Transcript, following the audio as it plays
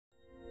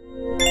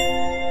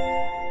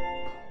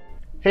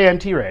Hey, I'm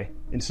T-Ray.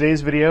 In today's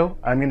video,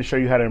 I'm going to show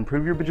you how to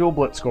improve your Bejeweled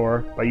Blitz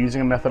score by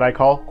using a method I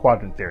call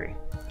Quadrant Theory.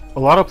 A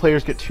lot of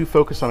players get too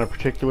focused on a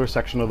particular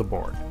section of the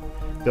board.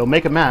 They'll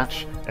make a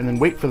match, and then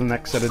wait for the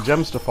next set of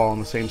gems to fall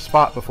in the same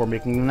spot before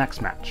making the next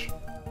match.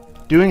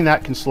 Doing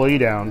that can slow you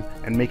down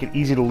and make it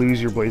easy to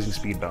lose your blazing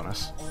speed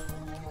bonus.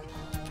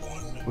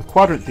 With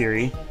Quadrant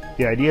Theory,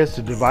 the idea is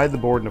to divide the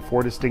board into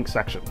 4 distinct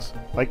sections,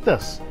 like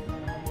this,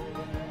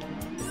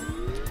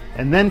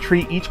 and then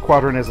treat each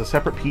quadrant as a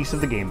separate piece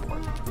of the game board.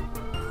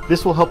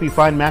 This will help you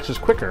find matches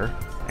quicker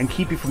and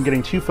keep you from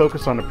getting too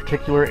focused on a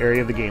particular area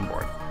of the game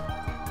board.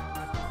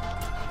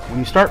 When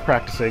you start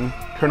practicing,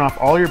 turn off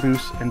all your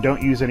boosts and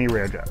don't use any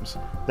rare gems.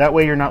 That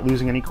way you're not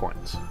losing any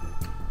coins.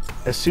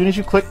 As soon as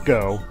you click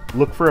go,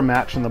 look for a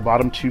match in the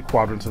bottom 2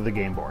 quadrants of the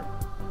game board.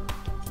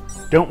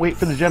 Don't wait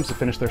for the gems to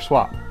finish their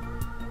swap.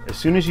 As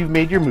soon as you've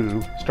made your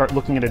move, start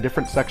looking at a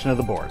different section of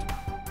the board.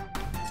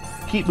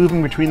 Keep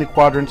moving between the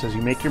quadrants as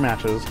you make your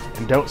matches,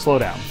 and don't slow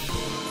down.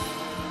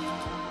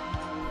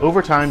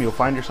 Over time, you'll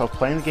find yourself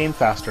playing the game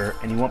faster,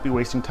 and you won't be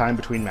wasting time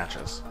between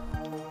matches.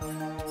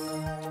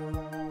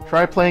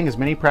 Try playing as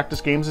many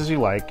practice games as you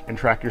like, and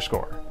track your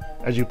score.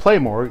 As you play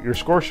more, your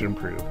score should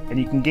improve, and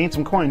you can gain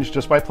some coins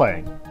just by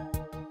playing.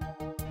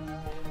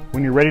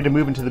 When you're ready to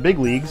move into the big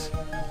leagues,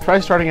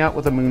 try starting out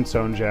with a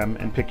Moonstone gem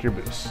and pick your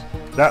boosts.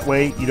 That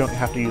way, you don't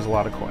have to use a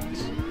lot of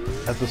coins.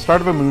 At the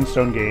start of a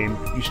Moonstone game,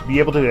 you should be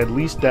able to at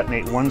least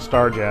detonate 1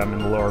 star gem in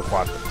the lower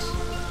quadrants.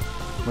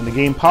 When the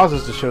game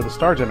pauses to show the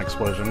star gem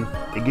explosion,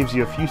 it gives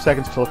you a few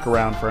seconds to look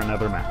around for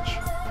another match.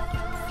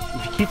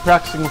 If you keep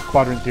practicing with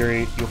Quadrant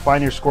Theory, you'll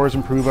find your scores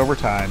improve over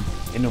time,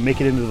 and you'll make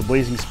it into the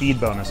blazing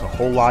speed bonus a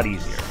whole lot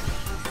easier.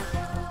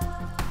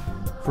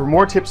 For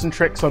more tips and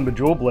tricks on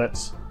Bejeweled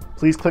Blitz,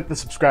 please click the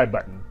subscribe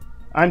button.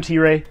 I'm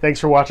T-Ray, thanks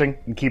for watching,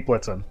 and keep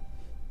blitzing.